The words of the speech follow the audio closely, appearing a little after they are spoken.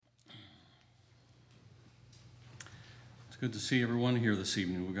Good to see everyone here this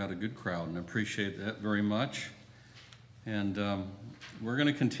evening. We've got a good crowd, and I appreciate that very much. And we're going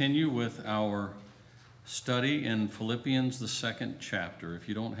to continue with our study in Philippians, the second chapter. If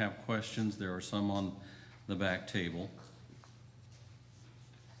you don't have questions, there are some on the back table.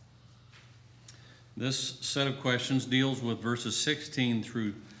 This set of questions deals with verses 16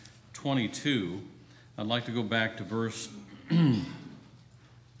 through 22. I'd like to go back to verse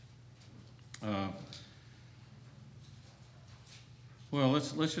well,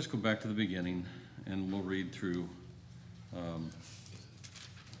 let's just go back to the beginning, and we'll read through.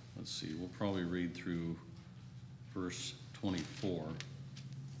 Let's see. We'll probably read through verse 24.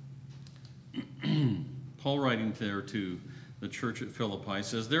 Paul, writing there to the church at Philippi,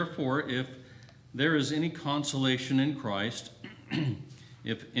 says, "Therefore, if there is any consolation in Christ,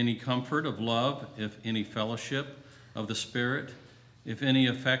 if any comfort of love, if any fellowship of the Spirit, if any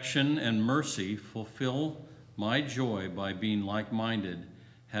affection and mercy, fulfill my joy by being like-minded,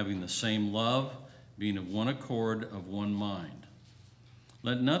 having the same love, being of one accord, of one mind.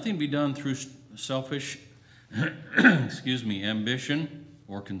 Let nothing be done through selfish ambition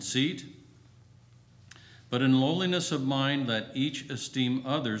or conceit, but in lowliness of mind let each esteem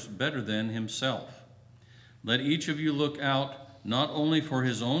others better than himself. Let each of you look out not only for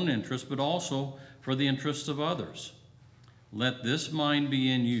his own interest, but also for the interests of others. Let this mind be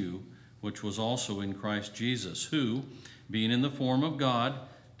in you, which was also in Christ Jesus, who, being in the form of God,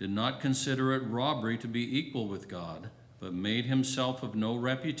 did not consider it robbery to be equal with God, but made himself of no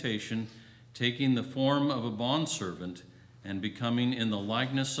reputation, taking the form of a bondservant, and becoming in the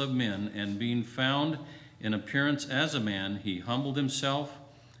likeness of men, and being found in appearance as a man, he humbled himself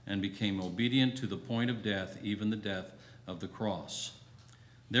and became obedient to the point of death, even the death of the cross.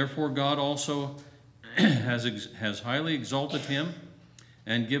 Therefore God also has highly exalted him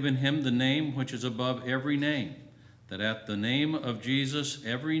and given him the name which is above every name, that at the name of Jesus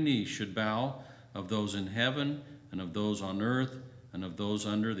every knee should bow, of those in heaven and of those on earth and of those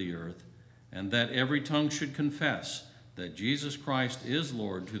under the earth, and that every tongue should confess that Jesus Christ is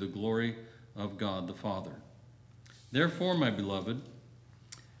Lord, to the glory of God the Father. Therefore, my beloved,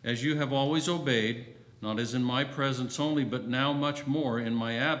 as you have always obeyed, not as in my presence only, but now much more in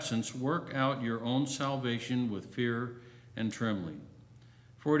my absence, work out your own salvation with fear and trembling.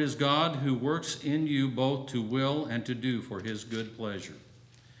 For it is God who works in you both to will and to do for his good pleasure.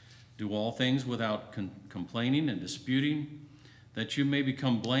 Do all things without complaining and disputing, that you may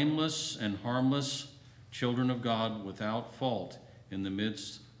become blameless and harmless, children of God without fault in the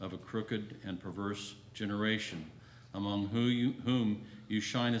midst of a crooked and perverse generation, among whom you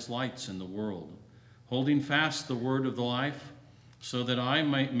shine as lights in the world, holding fast the word of the life, so that I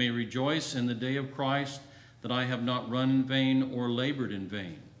may rejoice in the day of Christ, that I have not run in vain or labored in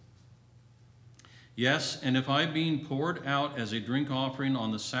vain. Yes, and if I, being poured out as a drink offering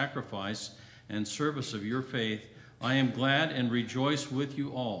on the sacrifice and service of your faith, I am glad and rejoice with you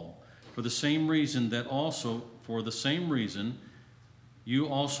all, for the same reason you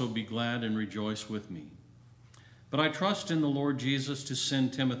also be glad and rejoice with me. But I trust in the Lord Jesus to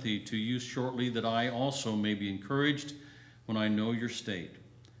send Timothy to you shortly, that I also may be encouraged when I know your state.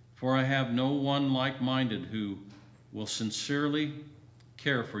 For I have no one like-minded who will sincerely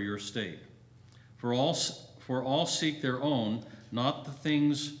care for your state. For all seek their own, not the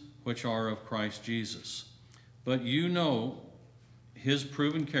things which are of Christ Jesus. But you know his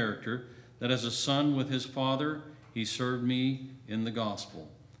proven character, that as a son with his father, he served me in the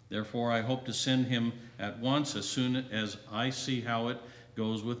gospel. Therefore I hope to send him at once, as soon as I see how it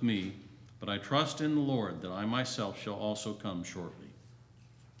goes with me. But I trust in the Lord that I myself shall also come shortly."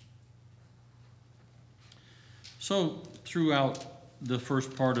 So throughout the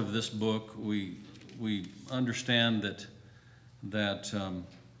first part of this book, we understand that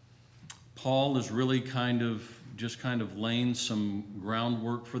Paul is really kind of laying some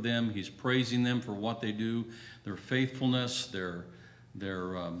groundwork for them. He's praising them for what they do, their faithfulness, their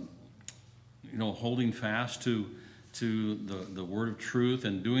holding fast to the word of truth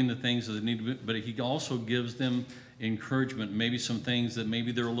and doing the things that they need to do. But he also gives them encouragement, maybe some things that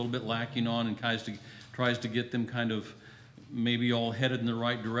maybe they're a little bit lacking on, and tries to get them kind of maybe all headed in the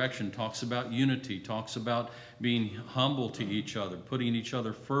right direction. Talks about unity, talks about being humble to each other, putting each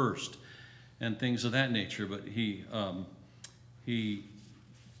other first, and things of that nature. But he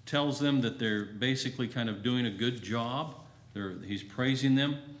tells them that they're basically kind of doing a good job. He's praising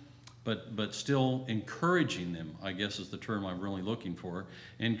them, but still encouraging them, I guess is the term I'm really looking for,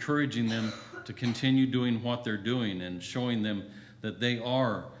 encouraging them to continue doing what they're doing and showing them that they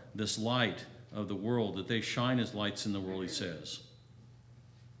are this light of the world, that they shine as lights in the world, he says.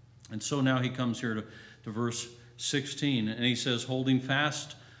 And so now he comes here to verse 16. And he says, holding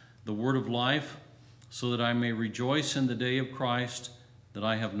fast the word of life, so that I may rejoice in the day of Christ, that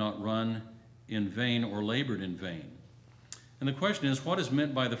I have not run in vain or labored in vain. And the question is, what is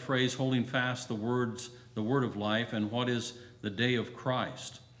meant by the phrase holding fast the word of life, and what is the day of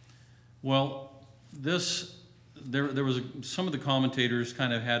Christ? Well, there was some of the commentators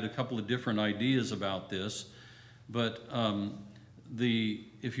kind of had a couple of different ideas about this, but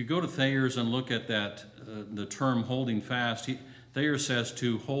if you go to Thayer's and look at that, the term holding fast, Thayer says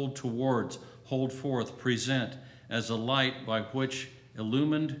to hold towards, hold forth, present, as a light by which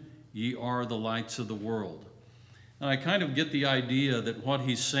illumined ye are the lights of the world. And I kind of get the idea that what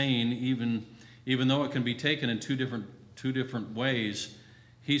he's saying, even though it can be taken in two different ways,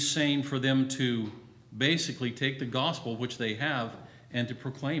 he's saying for them to basically take the gospel, which they have, and to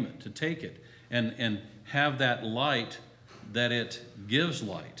proclaim it, to take it, and have that light, that it gives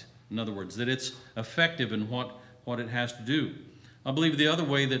light. In other words, that it's effective in what it has to do. I believe the other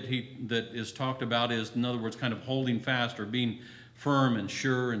way that is talked about is, in other words, kind of holding fast or being firm and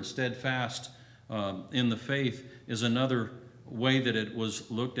sure and steadfast in the faith is another way that it was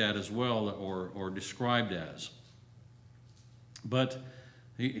looked at as well, or described as. But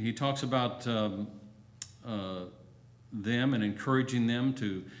he talks about them and encouraging them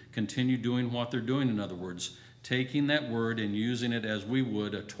to continue doing what they're doing. In other words, taking that word and using it as we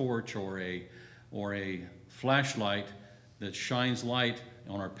would a torch or a flashlight that shines light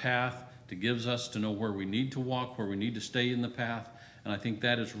on our path, to gives us to know where we need to walk, where we need to stay in the path. And I think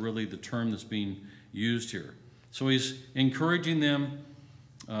that is really the term that's being used here. So he's encouraging them,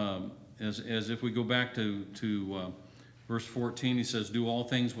 as if we go back to verse 14, he says, do all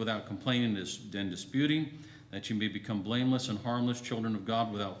things without complaining and disputing, that you may become blameless and harmless, children of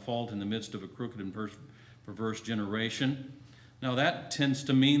God without fault in the midst of a crooked and perverse generation. Now that tends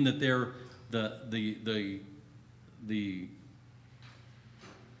to mean that they're the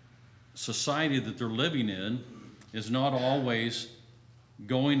society that they're living in is not always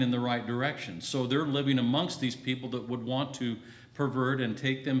going in the right direction. So they're living amongst these people that would want to pervert and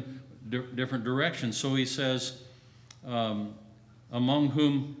take them different directions. So he says, among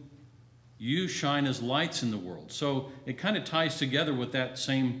whom you shine as lights in the world. So it kind of ties together with that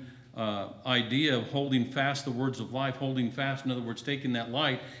same idea of holding fast the words of life, holding fast, in other words, taking that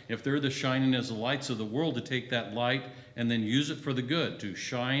light. If they're the shining as the lights of the world, to take that light and then use it for the good, to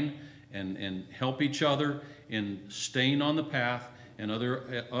shine and help each other in staying on the path, and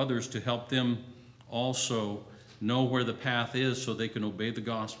others to help them also know where the path is so they can obey the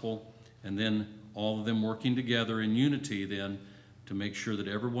gospel, and then all of them working together in unity then to make sure that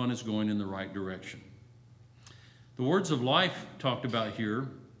everyone is going in the right direction. The words of life talked about here,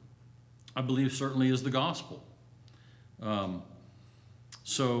 I believe, certainly is the gospel.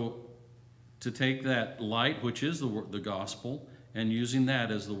 So to take that light, which is the gospel, and using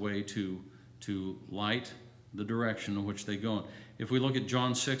that as the way to light the direction in which they go in. If we look at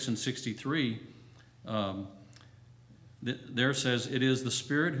John 6 and 63, there says, it is the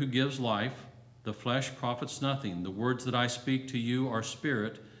Spirit who gives life, the flesh profits nothing. The words that I speak to you are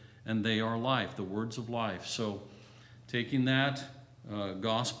spirit, and they are life, the words of life. So taking that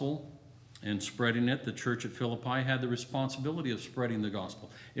gospel and spreading it, the church at Philippi had the responsibility of spreading the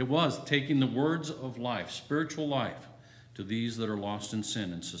gospel. It was taking the words of life, spiritual life, to these that are lost in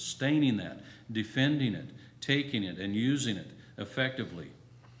sin, and sustaining that, defending it, taking it, and using it effectively.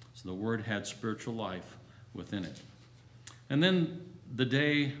 So the word had spiritual life within it. And then the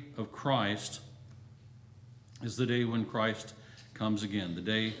day of Christ is the day when Christ comes again, the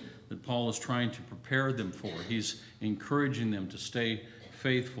day that Paul is trying to prepare them for. He's encouraging them to stay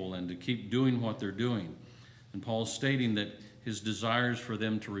faithful and to keep doing what they're doing. And Paul's stating that his desire is for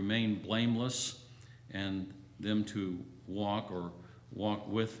them to remain blameless and them to walk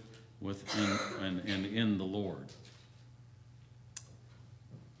within and in the Lord.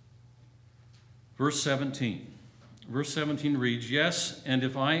 Verse 17. Verse 17 reads, yes, and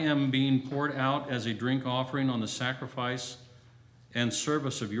if I am being poured out as a drink offering on the sacrifice and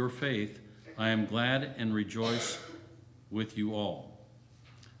service of your faith, I am glad and rejoice with you all.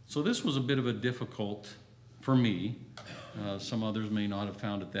 So this was a bit of a difficult for me. Some others may not have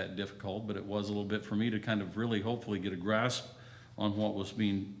found it that difficult, but it was a little bit for me to kind of really hopefully get a grasp on what was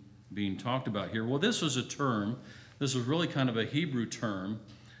being talked about here. Well, this was a term, this was really kind of a Hebrew term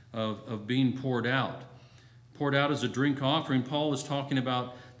of being poured out. Poured out as a drink offering. Paul is talking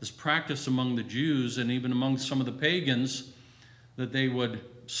about this practice among the Jews and even among some of the pagans, that they would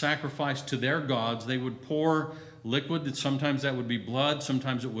sacrifice to their gods. They would pour liquid, that sometimes that would be blood,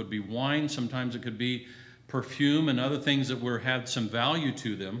 sometimes it would be wine, sometimes it could be perfume and other things that had some value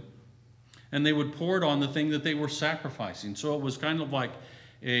to them. and they would pour it on the thing that they were sacrificing. So it was kind of like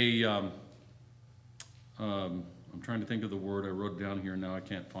a, I'm trying to think of the word. I wrote it down here, now I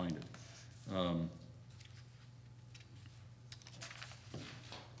can't find it.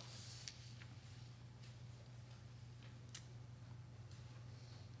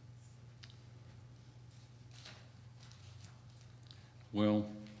 Well,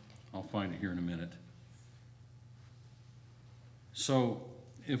 I'll find it here in a minute. So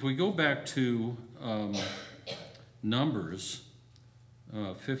if we go back to Numbers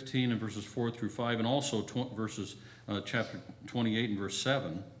 15 and verses 4 through 5, and also chapter 28 and verse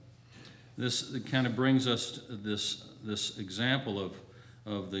 7, this kind of brings us to this example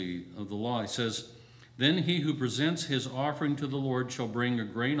of the law. It says, "Then he who presents his offering to the Lord shall bring a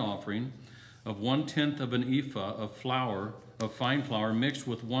grain offering of 1/10 of an ephah of flour, of fine flour, mixed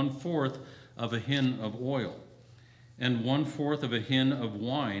with 1/4 of a hin of oil, and 1/4 of a hin of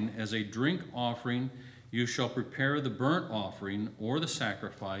wine. As a drink offering, you shall prepare the burnt offering or the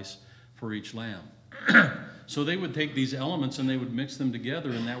sacrifice for each lamb." So they would take these elements and they would mix them together,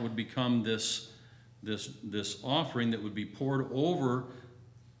 and that would become this offering that would be poured over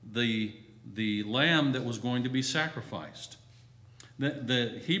the lamb that was going to be sacrificed.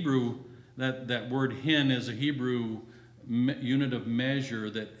 The Hebrew, that word hin is a Hebrew unit of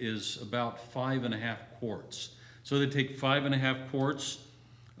measure that is about 5.5 quarts. So they take 5.5 quarts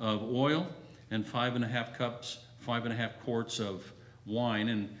of oil and 5.5 quarts of wine.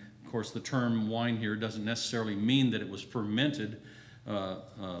 And of course, the term wine here doesn't necessarily mean that it was fermented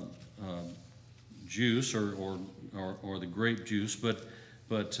juice or the grape juice, but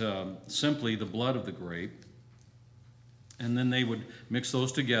simply the blood of the grape. And then they would mix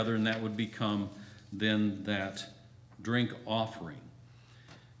those together, and that would become then that drink offering.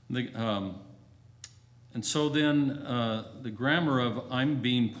 And so then the grammar of "I'm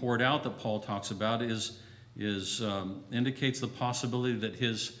being poured out" that Paul talks about indicates the possibility that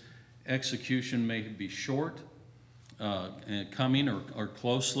his execution may be short, coming or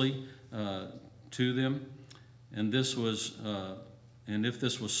closely to them. And this was, and if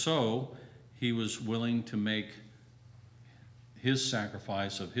this was so, he was willing to make his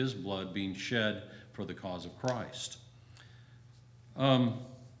sacrifice of his blood being shed for the cause of Christ.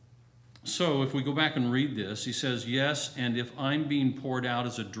 So if we go back and read this, he says, "Yes, and if I'm being poured out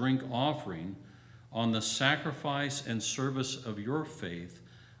as a drink offering on the sacrifice and service of your faith,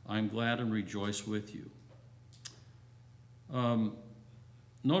 I'm glad and rejoice with you."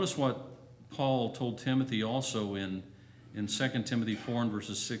 Notice what Paul told Timothy also in 2 Timothy 4 and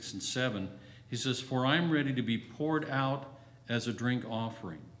verses 6 and 7. He says, "For I'm ready to be poured out as a drink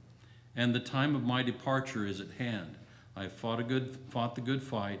offering, and the time of my departure is at hand. I've fought the good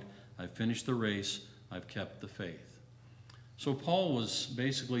fight. I've finished the race. I've kept the faith." So Paul was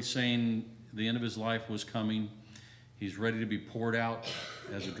basically saying the end of his life was coming. He's ready to be poured out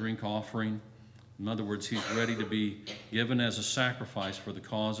as a drink offering. In other words, he's ready to be given as a sacrifice for the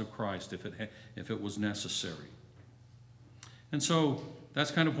cause of Christ if it was necessary. And so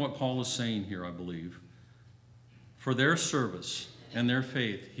that's kind of what Paul is saying here, I believe. For their service and their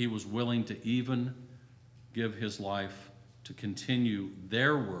faith, he was willing to even give his life to continue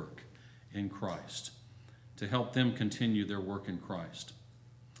their work in Christ, to help them continue their work in Christ.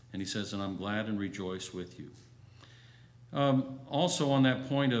 And he says, "And I'm glad and rejoice with you." Also on that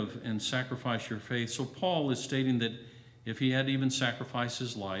point of, "and sacrifice your faith," so Paul is stating that if he had to even sacrifice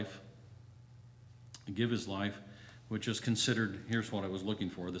his life, give his life, which is considered, here's what I was looking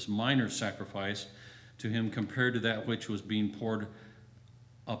for, this minor sacrifice to him compared to that which was being poured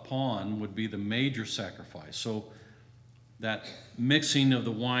upon would be the major sacrifice. So that mixing of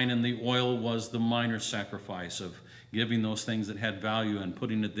the wine and the oil was the minor sacrifice of giving those things that had value and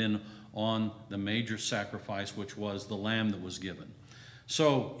putting it then on the major sacrifice, which was the lamb that was given.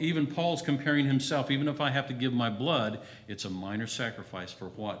 So even Paul's comparing himself, even if I have to give my blood, it's a minor sacrifice for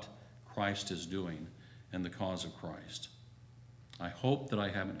what Christ is doing and the cause of Christ. I hope that I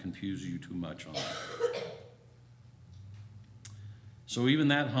haven't confused you too much on that. So even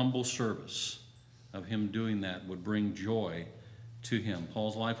that humble service of him doing that would bring joy to him.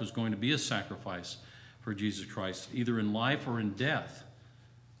 Paul's life was going to be a sacrifice for Jesus Christ, either in life or in death.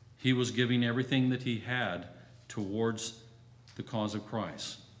 He was giving everything that he had towards the cause of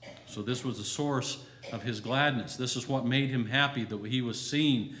Christ. So this was the source of his gladness. This is what made him happy, that he was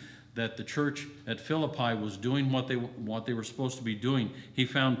seeing that the church at Philippi was doing what they were supposed to be doing. He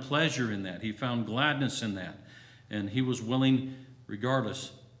found pleasure in that. He found gladness in that. And he was willing,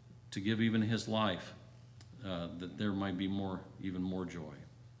 regardless, to give even his life, that there might be even more joy.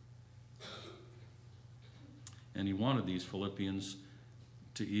 And he wanted these Philippians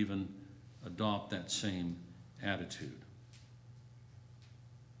to even adopt that same attitude.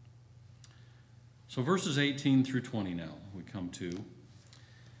 So verses 18 through 20 now we come to.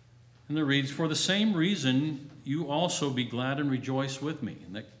 And it reads, "For the same reason you also be glad and rejoice with me."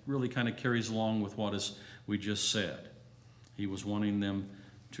 And that really kind of carries along with what we just said. He was wanting them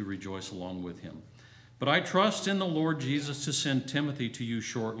to rejoice along with him. "But I trust in the Lord Jesus to send Timothy to you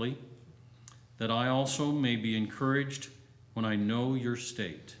shortly, that I also may be encouraged when I know your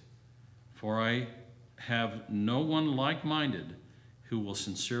state. For I have no one like-minded who will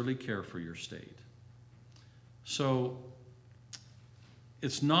sincerely care for your state." So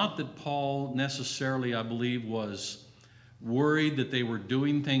it's not that Paul necessarily, I believe, was worried that they were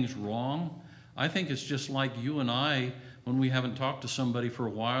doing things wrong. I think it's just like you and I, when we haven't talked to somebody for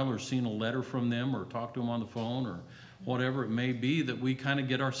a while or seen a letter from them or talked to them on the phone or whatever it may be, that we kind of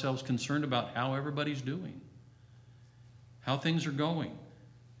get ourselves concerned about how everybody's doing, how things are going.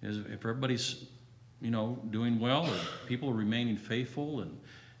 If everybody's, doing well, or people are remaining faithful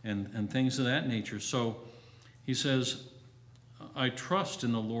and things of that nature. So he says, "I trust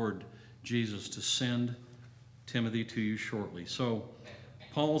in the Lord Jesus to send Timothy to you shortly." So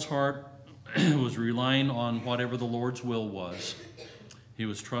Paul's heart was relying on whatever the Lord's will was. He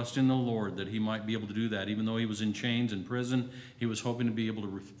was trusting the Lord that he might be able to do that. Even though he was in chains in prison, he was hoping to be able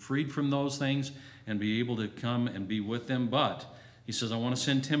to be freed from those things and be able to come and be with them. But he says, I want to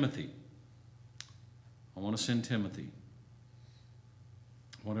send Timothy. I want to send Timothy.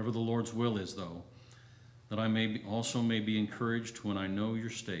 Whatever the Lord's will is, though, that I also may be encouraged when I know your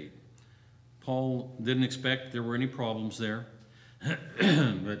state. Paul didn't expect there were any problems there,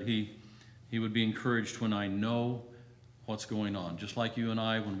 but he would be encouraged when I know what's going on. Just like you and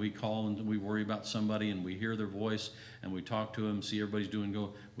I, when we call and we worry about somebody and we hear their voice and we talk to them, see everybody's doing good,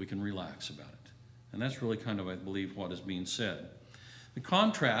 we can relax about it. And that's really kind of, I believe, what is being said. The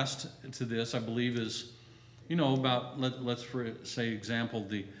contrast to this, I believe, is, about, let's for say example,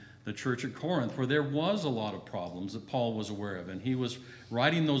 the church at Corinth, where there was a lot of problems that Paul was aware of. And he was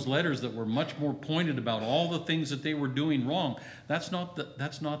writing those letters that were much more pointed about all the things that they were doing wrong. That's not the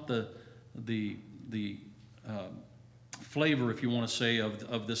flavor, if you want to say,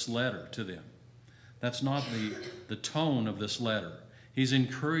 of this letter to them. That's not the tone of this letter. He's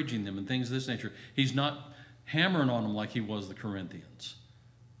encouraging them and things of this nature. He's not hammering on them like he was the Corinthians.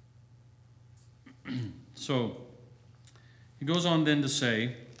 So he goes on then to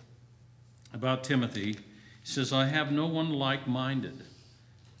say about Timothy, he says, I have no one like-minded.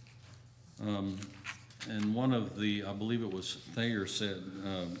 And one of the, I believe it was Thayer said,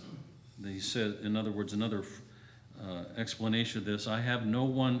 he said, in other words, another explanation of this, I have no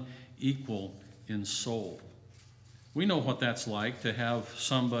one equal in soul. We know what that's like, to have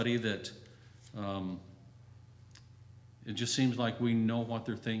somebody that it just seems like we know what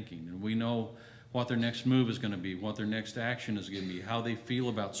they're thinking, and we know what their next move is going to be, what their next action is going to be, how they feel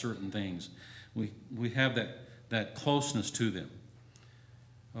about certain things. We have that closeness to them.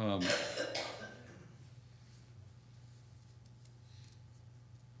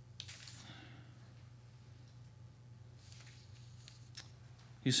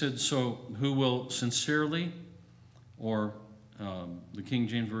 He said, so who will sincerely, or the King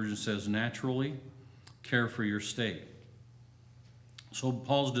James Version says naturally, care for your state. So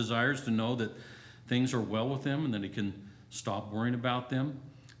Paul's desires to know that things are well with them and that he can stop worrying about them.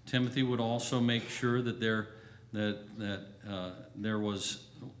 Timothy would also make sure that there was,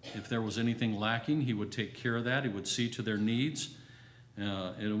 if there was anything lacking, he would take care of that. He would see to their needs,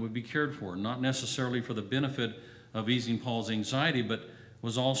 and it would be cared for, not necessarily for the benefit of easing Paul's anxiety, but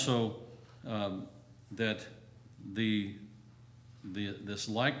was also that this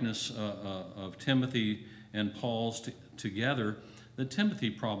likeness of Timothy and Paul's together, that Timothy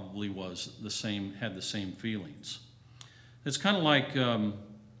probably had the same feelings. It's kind of like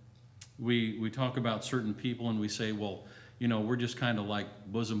we talk about certain people and we say, well, we're just kind of like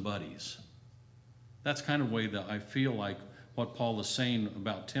bosom buddies. That's kind of the way that I feel like what Paul is saying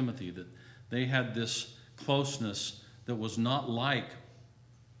about Timothy, that they had this closeness that was not like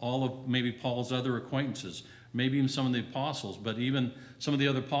all of maybe Paul's other acquaintances, maybe even some of the apostles, but even some of the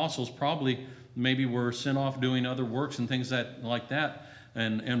other apostles probably maybe were sent off doing other works and things like that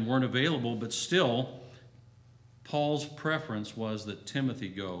and weren't available, but still Paul's preference was that Timothy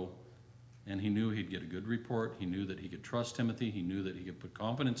go, and he knew he'd get a good report. He knew that he could trust Timothy. He knew that he could put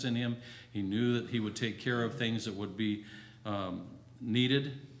confidence in him. He knew that he would take care of things that would be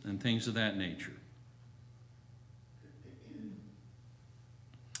needed and things of that nature.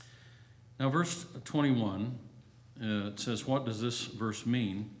 Now, verse 21, it says, what does this verse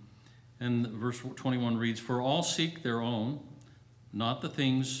mean? And verse 21 reads, for all seek their own, not the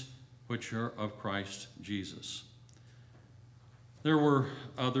things which are of Christ Jesus. There were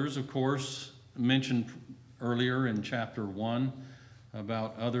others, of course, mentioned earlier in chapter 1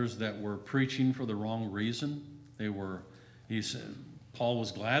 about others that were preaching for the wrong reason. He said, Paul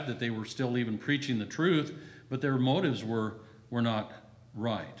was glad that they were still even preaching the truth, but their motives were not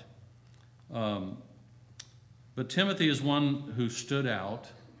right. But Timothy is one who stood out.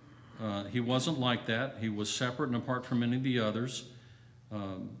 He wasn't like that. He was separate and apart from any of the others.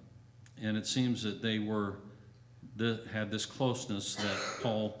 And it seems that they had this closeness that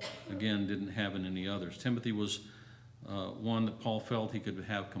Paul, again, didn't have in any others. Timothy was one that Paul felt he could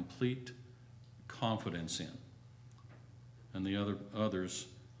have complete confidence in. And the others,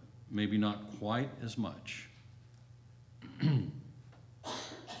 maybe not quite as much.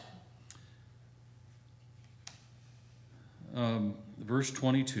 Verse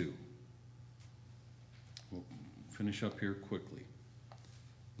 22. We'll finish up here quickly.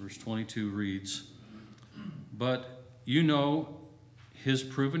 Verse 22 reads, "But you know his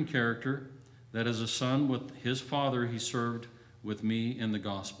proven character, that as a son with his father he served with me in the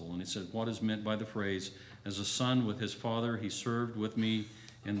gospel." And he said, what is meant by the phrase, as a son with his father he served with me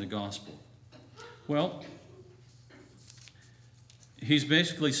in the gospel? Well, he's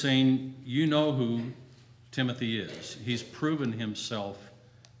basically saying, you know who Timothy is. He's proven himself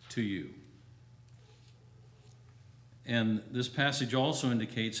to you. And this passage also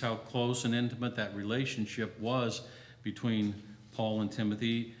indicates how close and intimate that relationship was between Paul and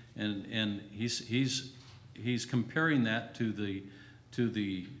Timothy, and he's comparing that to the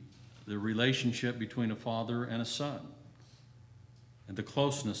relationship between a father and a son, and the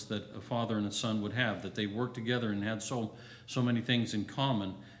closeness that a father and a son would have, that they worked together and had so many things in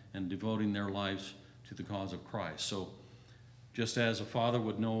common, and devoting their lives to the cause of Christ. So just as a father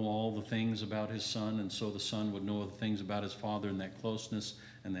would know all the things about his son, and so the son would know the things about his father, and that closeness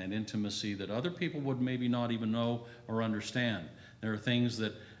and that intimacy that other people would maybe not even know or understand. There are things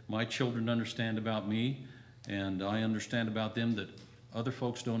that my children understand about me, and I understand about them that other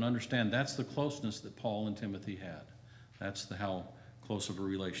folks don't understand. That's the closeness that Paul and Timothy had. That's how close of a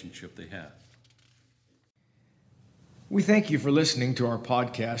relationship they had. We thank you for listening to our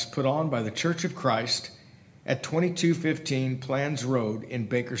podcast put on by the Church of Christ at 2215 Plans Road in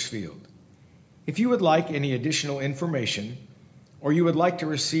Bakersfield. If you would like any additional information, or you would like to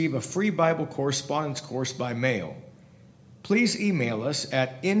receive a free Bible correspondence course by mail, please email us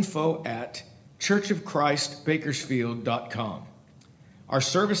at info@churchofchristbakersfield.com. Our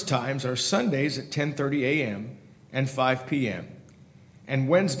service times are Sundays at 10:30 a.m. and 5 p.m., and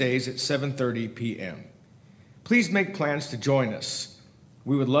Wednesdays at 7:30 p.m. Please make plans to join us.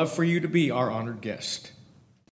 We would love for you to be our honored guest.